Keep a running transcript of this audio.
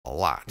a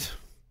lot.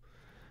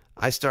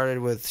 I started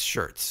with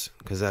shirts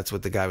because that's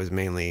what the guy was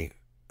mainly,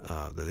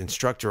 the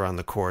instructor on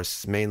the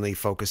course mainly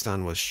focused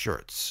on was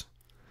shirts.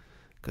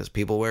 Because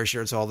people wear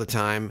shirts all the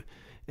time,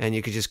 and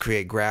you could just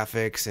create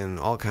graphics and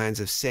all kinds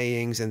of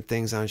sayings and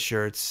things on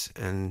shirts.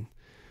 And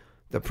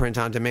the print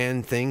on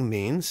demand thing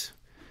means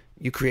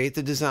you create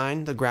the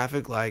design, the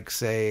graphic, like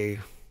say,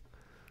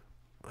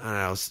 I don't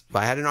know, if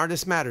I had an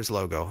Artist Matters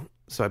logo.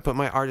 So I put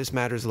my Artist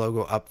Matters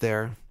logo up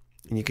there,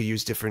 and you could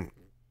use different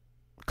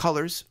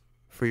colors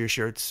for your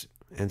shirts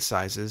and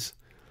sizes.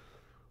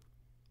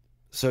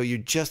 So you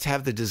just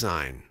have the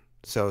design.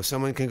 So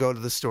someone can go to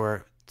the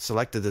store,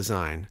 select the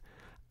design.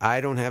 I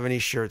don't have any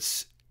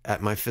shirts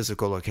at my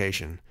physical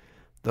location.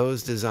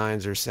 Those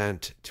designs are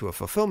sent to a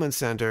fulfillment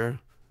center,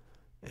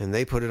 and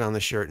they put it on the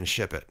shirt and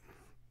ship it.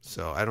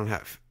 So I don't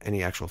have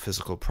any actual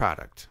physical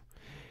product.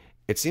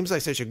 It seems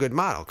like such a good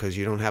model because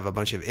you don't have a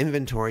bunch of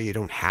inventory. You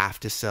don't have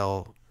to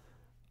sell,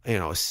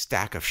 a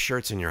stack of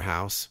shirts in your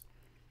house.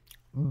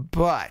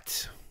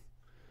 But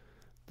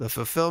the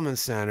fulfillment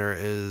center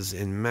is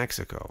in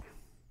Mexico.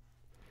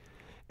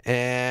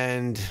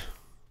 And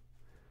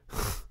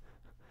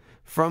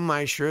from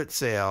my shirt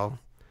sale,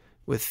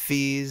 with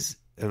fees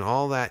and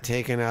all that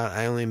taken out,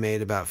 I only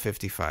made about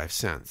 55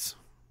 cents.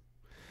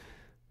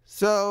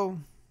 So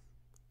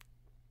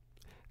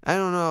I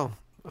don't know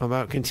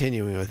about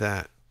continuing with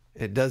that.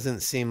 It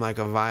doesn't seem like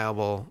a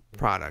viable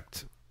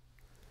product.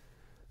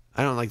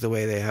 I don't like the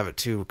way they have it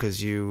too,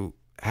 because you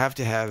have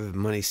to have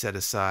money set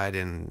aside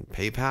in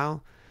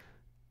PayPal,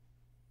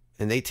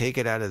 and they take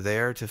it out of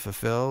there to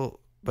fulfill,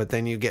 but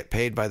then you get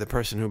paid by the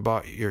person who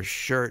bought your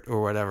shirt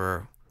or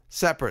whatever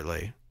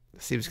separately.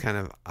 It seems kind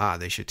of odd.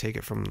 They should take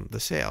it from the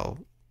sale.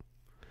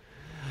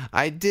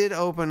 I did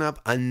open up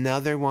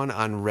another one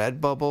on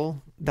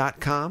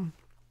Redbubble.com.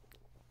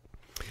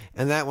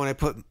 And that one I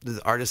put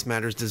the Artist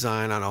Matters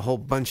design on a whole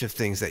bunch of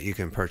things that you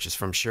can purchase,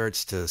 from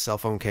shirts to cell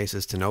phone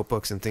cases to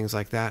notebooks and things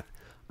like that.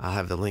 I'll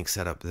have the link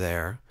set up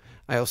there.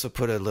 I also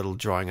put a little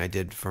drawing I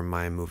did for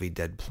my movie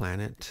Dead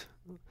Planet.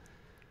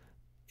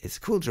 It's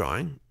a cool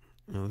drawing.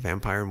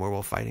 Vampire and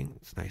werewolf fighting.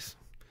 It's nice.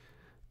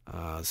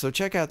 So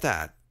check out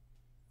that.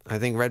 I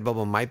think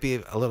Redbubble might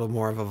be a little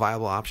more of a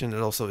viable option.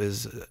 It also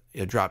is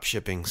a drop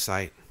shipping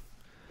site.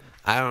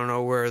 I don't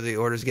know where the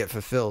orders get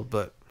fulfilled,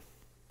 but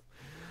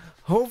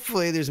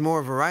hopefully there's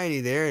more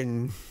variety there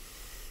and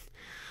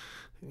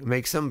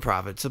make some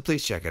profit. So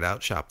please check it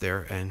out. Shop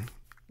there and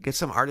get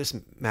some Artist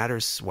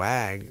Matters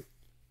swag.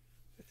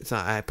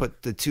 I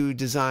put the 2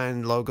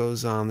 design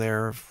logos on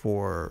there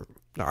for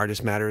the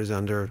Artist Matters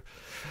under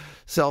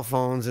cell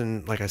phones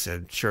and, like I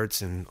said,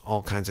 shirts and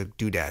all kinds of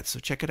doodads. So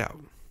check it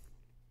out.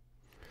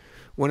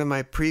 One of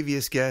my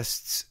previous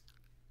guests,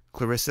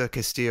 Clarissa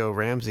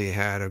Castillo-Ramsey,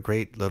 had a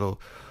great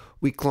little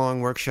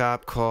week-long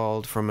workshop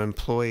called From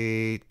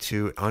Employee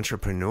to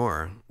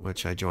Entrepreneur,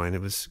 which I joined.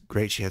 It was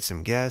great. She had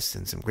some guests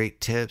and some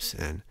great tips,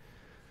 and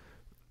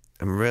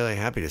I'm really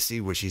happy to see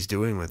what she's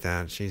doing with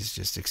that. She's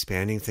just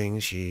expanding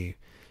things. She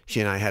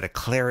and I had a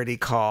clarity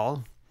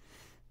call,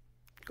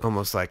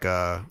 almost like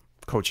a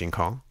coaching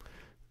call.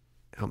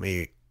 Help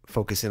me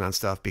focus in on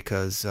stuff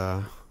because,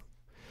 the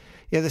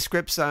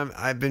scripts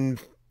I've been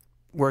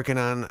working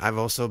on, I've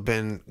also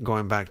been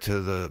going back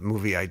to the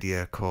movie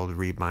idea called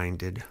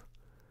Reminded.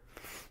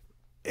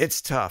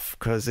 It's tough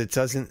because it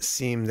doesn't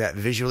seem that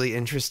visually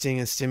interesting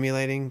and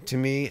stimulating to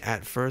me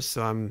at first,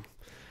 so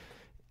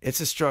it's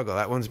a struggle.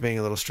 That one's being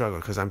a little struggle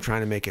because I'm trying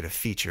to make it a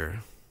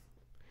feature.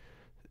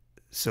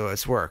 So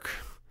it's work.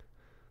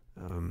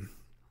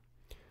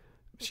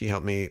 She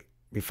helped me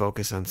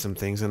refocus on some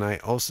things, and I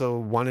also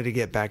wanted to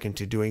get back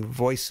into doing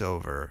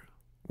voiceover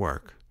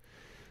work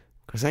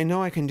because I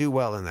know I can do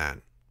well in that.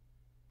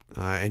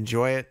 I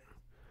enjoy it.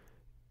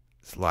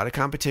 It's a lot of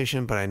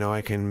competition, but I know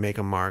I can make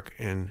a mark,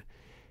 and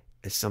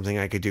it's something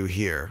I could do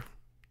here.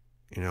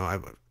 I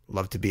would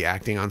love to be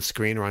acting on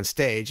screen or on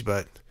stage,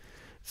 but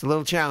it's a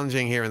little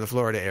challenging here in the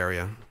Florida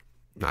area.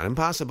 Not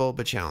impossible,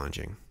 but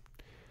challenging.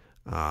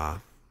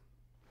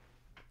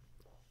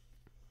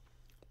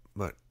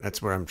 But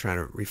that's where I'm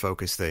trying to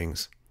refocus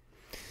things.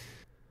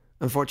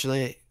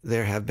 Unfortunately,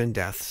 there have been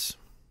deaths.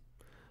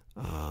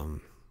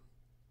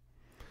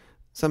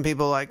 Some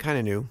people I kind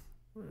of knew,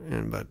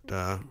 but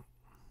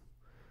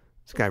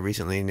this guy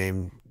recently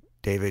named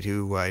David,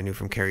 who I knew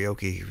from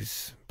karaoke, he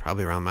was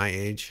probably around my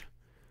age.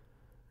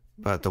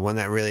 But the one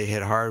that really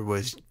hit hard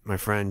was my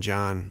friend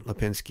John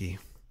Lipinski,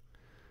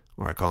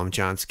 or I call him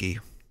Johnsky.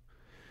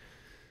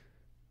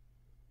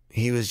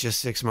 He was just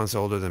 6 months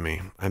older than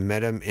me. I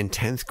met him in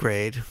 10th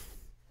grade.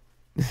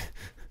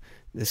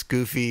 This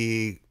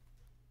goofy,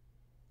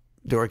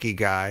 dorky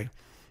guy.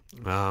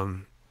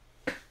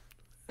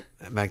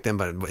 Back then,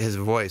 but his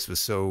voice was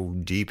so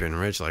deep and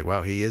rich. Like,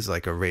 wow, he is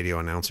like a radio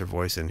announcer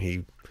voice. And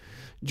he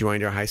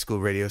joined our high school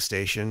radio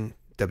station,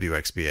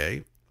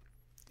 WXBA,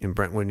 in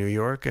Brentwood, New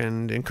York,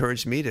 and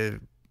encouraged me to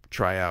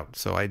try out.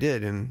 So I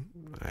did, and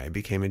I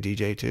became a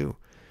DJ too.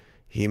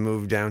 He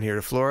moved down here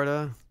to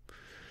Florida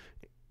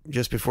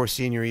just before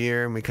senior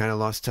year, and we kind of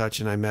lost touch,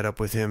 and I met up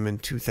with him in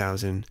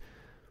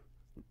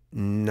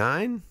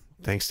 2009,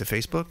 thanks to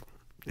Facebook.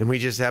 And we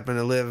just happened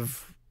to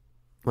live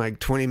like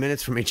 20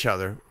 minutes from each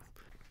other.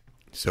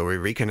 So we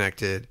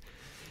reconnected.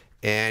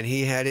 And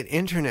he had an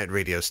internet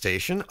radio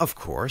station, of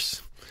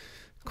course,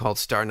 called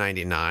Star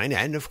 99.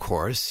 And of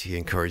course, he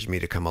encouraged me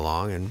to come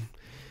along. And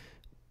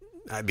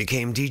I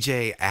became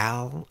DJ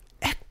Al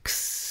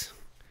X.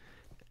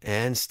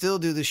 And still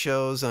do the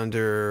shows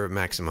under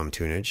Maximum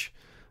Tunage.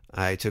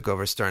 I took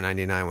over Star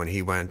 99 when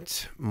he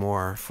went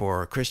more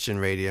for Christian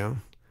radio.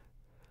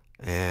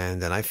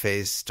 And then I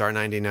phased Star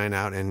 99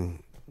 out.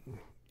 And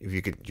if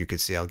you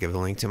could see, I'll give a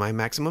link to my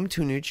Maximum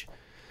Tunage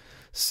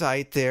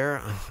site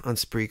there on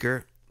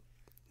Spreaker.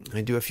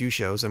 I do a few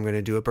shows. I'm going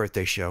to do a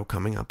birthday show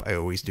coming up. I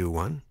always do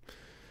one.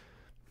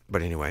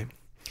 But anyway.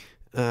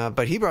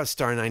 But he brought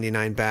Star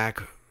 99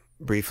 back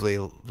briefly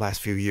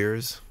last few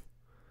years.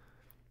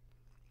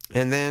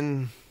 And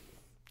then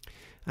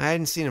I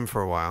hadn't seen him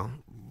for a while.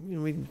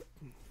 We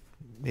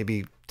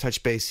maybe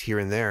touch base here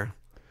and there.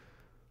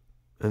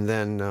 And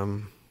then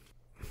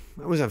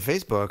I was on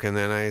Facebook, and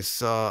then I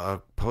saw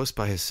a post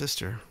by his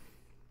sister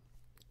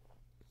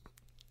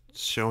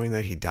showing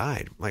that he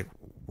died. Like,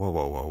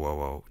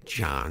 whoa.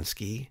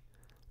 Johnsky?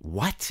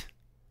 What?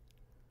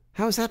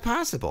 How is that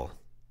possible?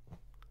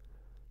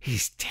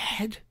 He's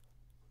dead?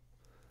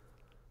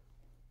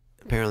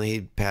 Apparently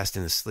he passed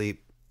in his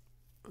sleep.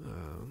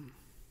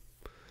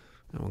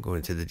 I won't go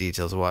into the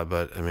details of what,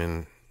 but I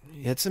mean,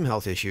 he had some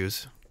health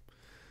issues.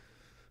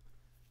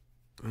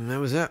 And that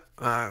was it.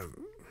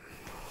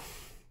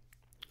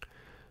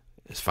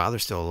 His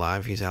father's still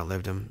alive. He's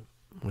outlived him.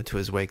 Went to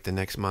his wake the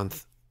next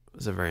month. It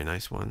was a very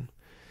nice one.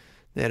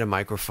 They had a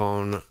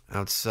microphone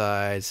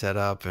outside set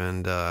up,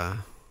 and I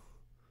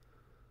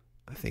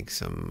think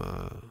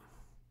some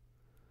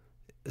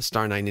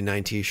Star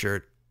 99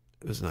 t-shirt.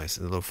 It was nice.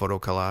 And a little photo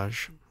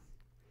collage.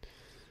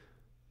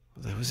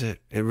 That was it.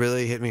 It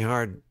really hit me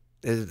hard.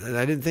 I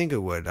didn't think it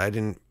would. I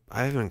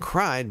haven't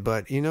cried,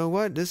 but you know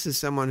what? This is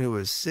someone who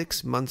was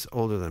 6 months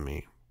older than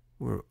me.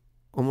 We're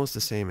almost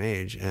the same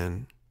age,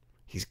 and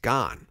he's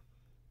gone.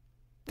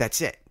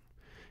 That's it.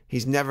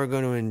 He's never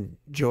going to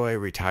enjoy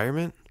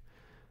retirement.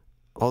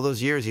 All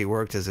those years he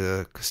worked as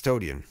a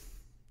custodian.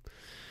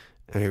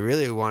 And he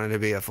really wanted to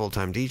be a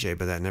full-time DJ,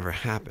 but that never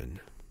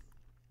happened.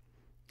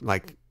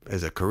 Like,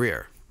 as a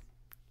career.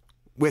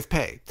 With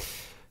pay.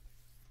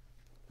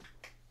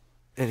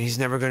 And he's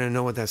never going to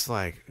know what that's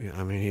like.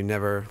 I mean, he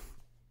never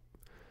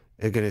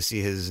is going to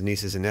see his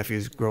nieces and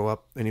nephews grow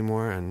up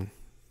anymore. And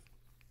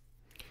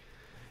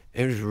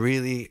it was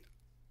really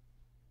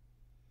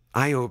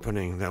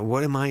eye-opening that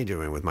what am I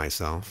doing with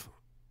myself?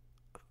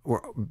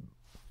 We're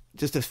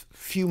just a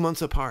few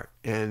months apart.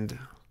 And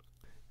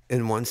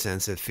in one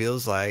sense, it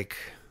feels like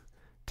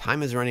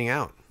time is running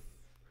out.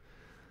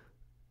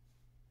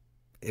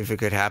 If it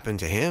could happen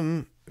to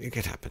him, it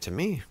could happen to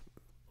me.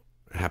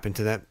 It happened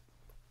to that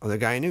other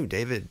guy I knew,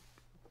 David.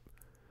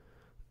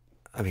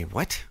 I mean,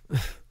 what?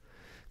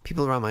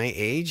 People around my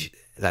age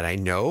that I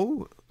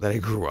know, that I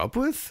grew up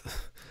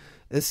with?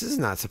 This is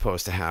not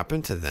supposed to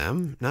happen to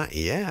them. Not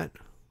yet.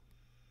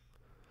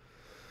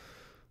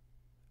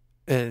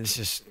 And it's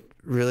just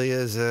really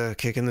is a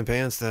kick in the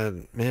pants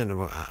that, man,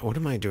 what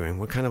am I doing?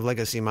 What kind of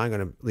legacy am I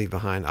going to leave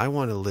behind? I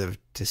want to live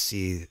to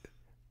see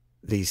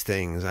these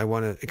things. I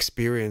want to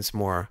experience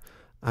more.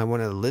 I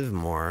want to live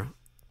more.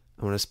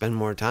 I want to spend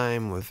more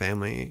time with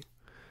family,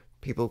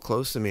 people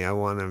close to me. I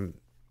want to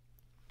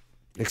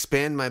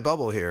expand my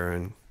bubble here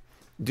and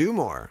do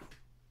more.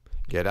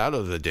 Get out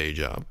of the day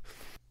job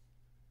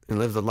and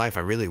live the life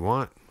I really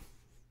want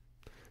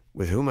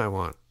with whom I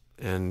want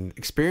and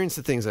experience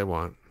the things I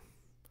want.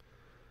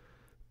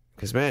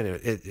 Because, man,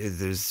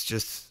 it's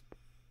just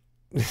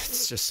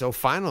so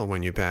final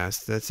when you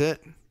pass. That's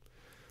it.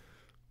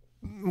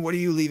 What are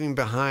you leaving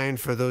behind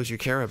for those you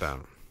care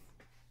about?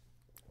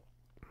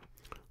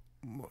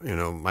 You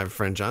know, my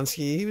friend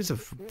Johnsky, he was a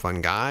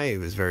fun guy. He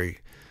was very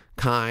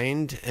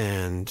kind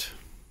and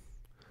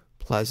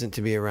pleasant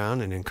to be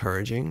around and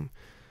encouraging.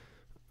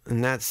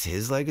 And that's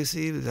his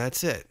legacy.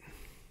 That's it.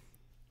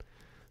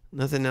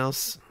 Nothing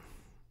else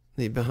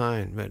leave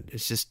behind. But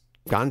it's just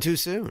gone too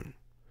soon.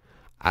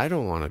 I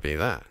don't want to be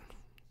that.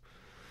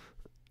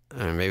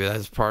 And maybe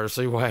that's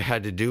partially why I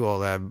had to do all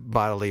that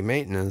bodily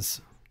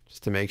maintenance,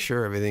 just to make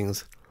sure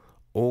everything's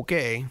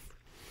okay.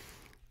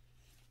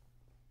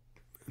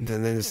 And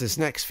then there's this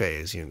next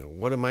phase, you know,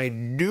 what am I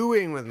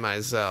doing with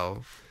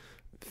myself?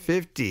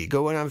 50,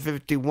 going on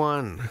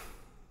 51.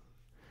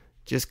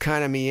 Just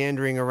kind of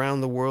meandering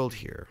around the world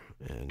here.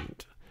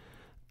 And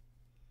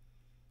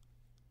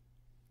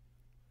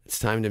it's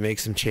time to make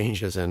some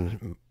changes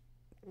and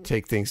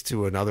take things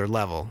to another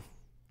level.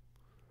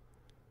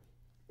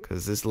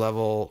 Because this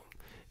level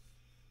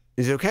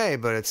is okay,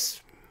 but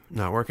it's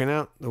not working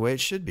out the way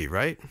it should be,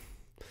 right?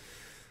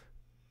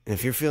 And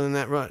if you're feeling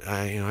that rut,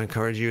 I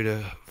encourage you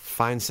to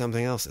find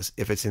something else.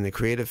 If it's in the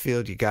creative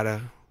field, you got to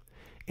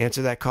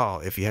answer that call.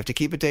 If you have to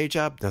keep a day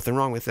job, nothing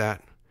wrong with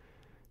that.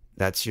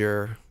 That's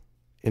your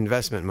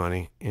investment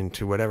money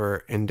into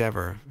whatever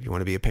endeavor. If you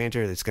want to be a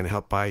painter, that's going to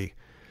help buy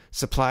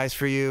supplies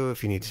for you.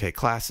 If you need to take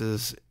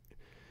classes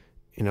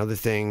in other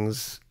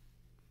things.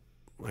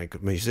 Like a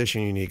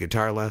musician, you need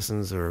guitar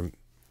lessons or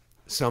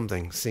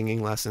something,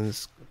 singing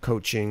lessons,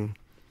 coaching.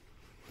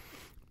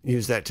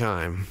 Use that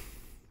time.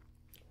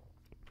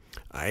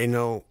 I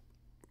know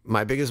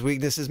my biggest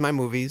weakness is my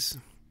movies.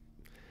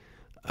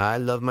 I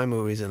love my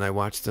movies and I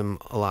watch them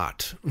a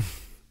lot.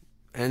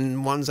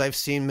 And ones I've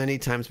seen many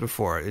times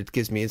before. It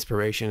gives me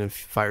inspiration and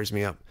fires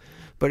me up.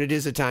 But it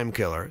is a time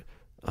killer.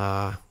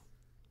 I'm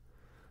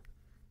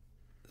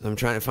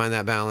trying to find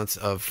that balance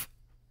of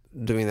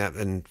doing that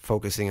and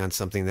focusing on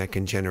something that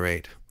can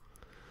generate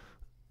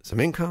some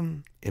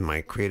income in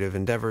my creative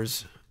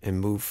endeavors and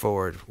move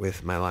forward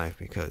with my life,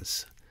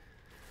 because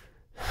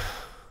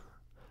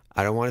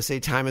I don't want to say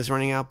time is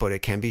running out, but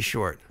it can be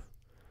short.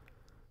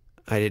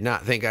 I did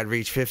not think I'd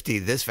reach 50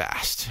 this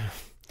fast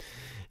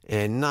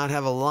and not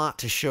have a lot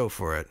to show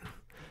for it.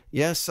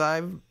 Yes,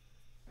 I'm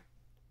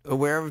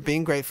aware of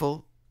being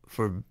grateful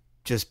for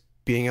just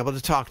being able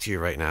to talk to you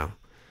right now,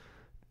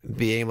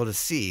 being able to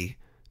see,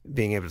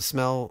 being able to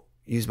smell,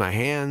 use my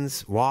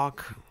hands,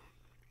 walk,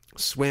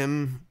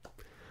 swim,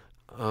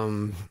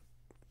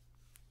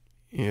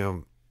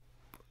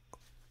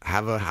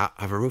 have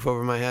a roof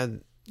over my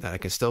head that I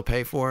can still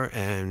pay for,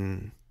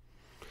 and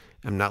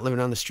I'm not living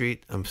on the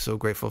street. I'm so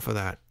grateful for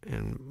that.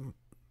 And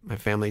my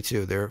family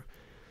too. They're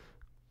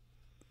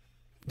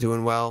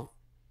doing well.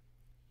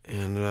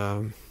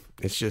 And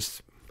it's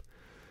just,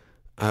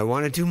 I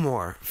want to do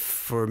more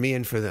for me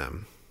and for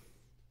them.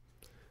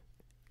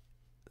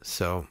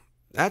 So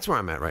that's where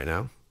I'm at right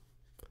now.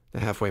 The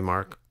halfway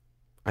mark.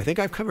 I think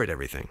I've covered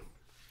everything,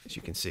 as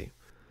you can see.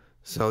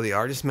 So the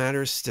Artist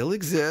Matters still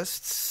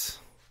exists.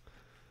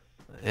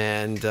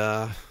 And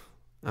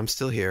I'm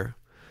still here.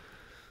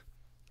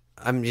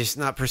 I'm just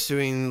not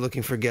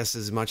looking for guests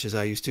as much as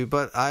I used to,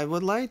 but I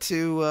would like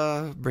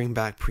to bring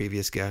back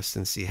previous guests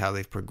and see how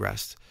they've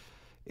progressed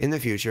in the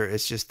future.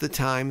 It's just the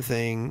time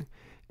thing,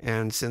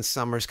 and since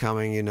summer's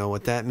coming, you know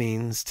what that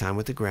means, time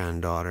with the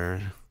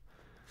granddaughter.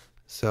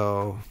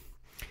 So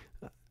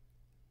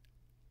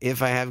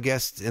if I have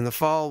guests in the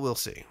fall, we'll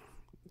see.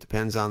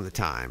 Depends on the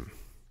time.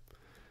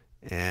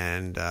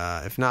 And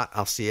if not,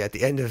 I'll see you at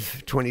the end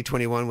of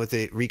 2021 with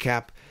a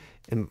recap.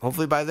 And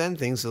hopefully by then,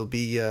 things will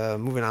be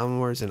moving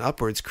onwards and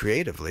upwards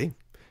creatively,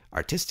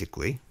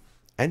 artistically,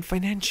 and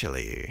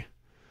financially.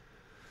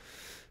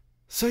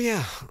 So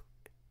yeah,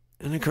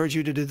 and I encourage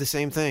you to do the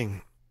same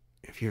thing.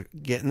 If you're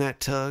getting that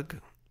tug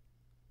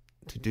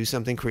to do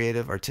something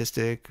creative,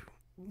 artistic,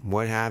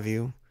 what have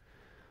you,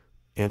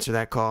 answer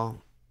that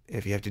call.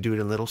 If you have to do it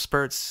in little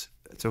spurts,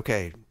 it's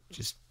okay.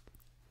 Just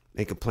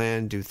make a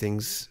plan, do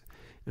things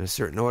in a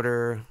certain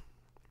order,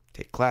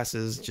 take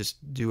classes,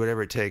 just do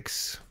whatever it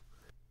takes.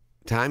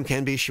 Time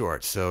can be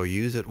short, so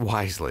use it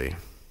wisely,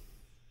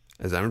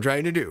 as I'm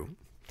trying to do.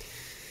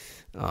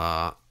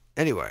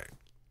 Anyway,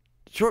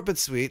 short but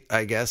sweet,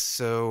 I guess.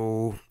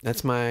 So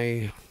that's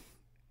my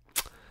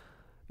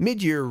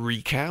mid-year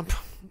recap.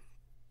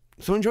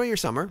 So enjoy your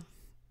summer.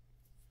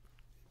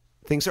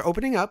 Things are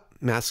opening up.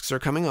 Masks are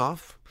coming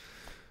off.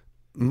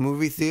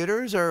 Movie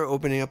theaters are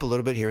opening up a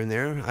little bit here and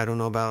there. I don't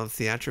know about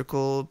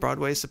theatrical.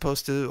 Broadway is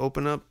supposed to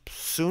open up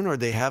soon, or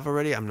they have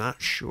already. I'm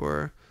not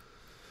sure.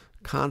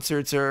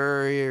 Concerts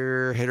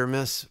are hit or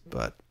miss,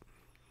 but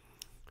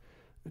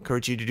I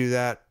encourage you to do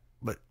that.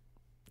 But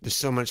there's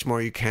so much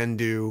more you can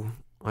do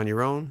on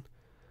your own.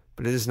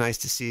 But it is nice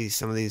to see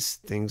some of these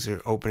things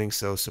are opening,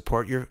 so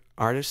support your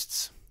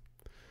artists.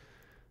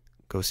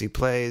 Go see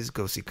plays,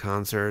 go see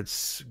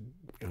concerts,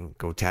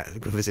 go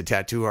visit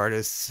tattoo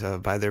artists,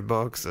 buy their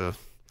books,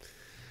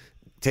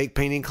 take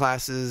painting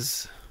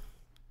classes,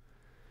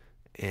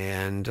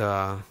 and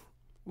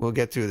we'll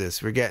get through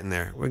this. We're getting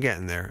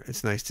there.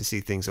 It's nice to see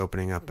things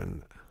opening up,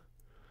 and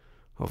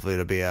hopefully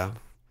it'll be a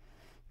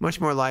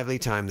much more lively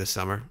time this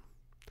summer.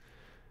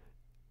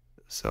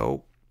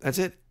 So that's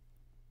it.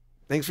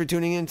 Thanks for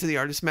tuning in to the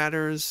Artist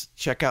Matters.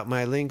 Check out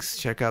my links.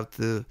 Check out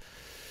the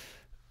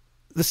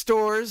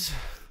stores.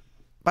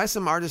 Buy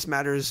some Artist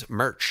Matters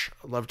merch.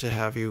 I'd love to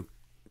have you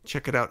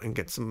check it out and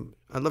get some.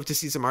 I'd love to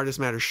see some Artist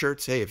Matters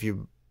shirts. Hey, if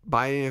you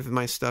buy any of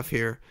my stuff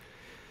here,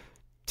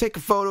 take a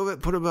photo of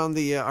it, put it on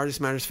the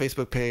Artist Matters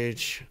Facebook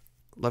page.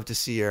 Love to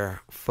see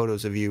your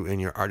photos of you in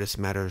your Artist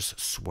Matters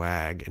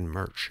swag and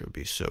merch. It would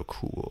be so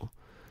cool.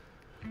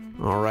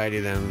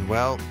 Alrighty then.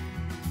 Well,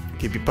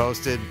 keep you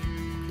posted.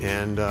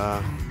 And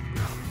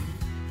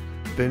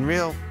been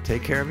real.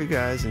 Take care of you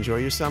guys. Enjoy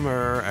your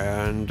summer.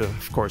 And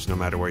of course, no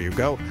matter where you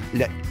go,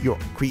 let your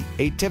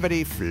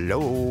creativity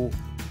flow.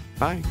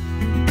 Bye.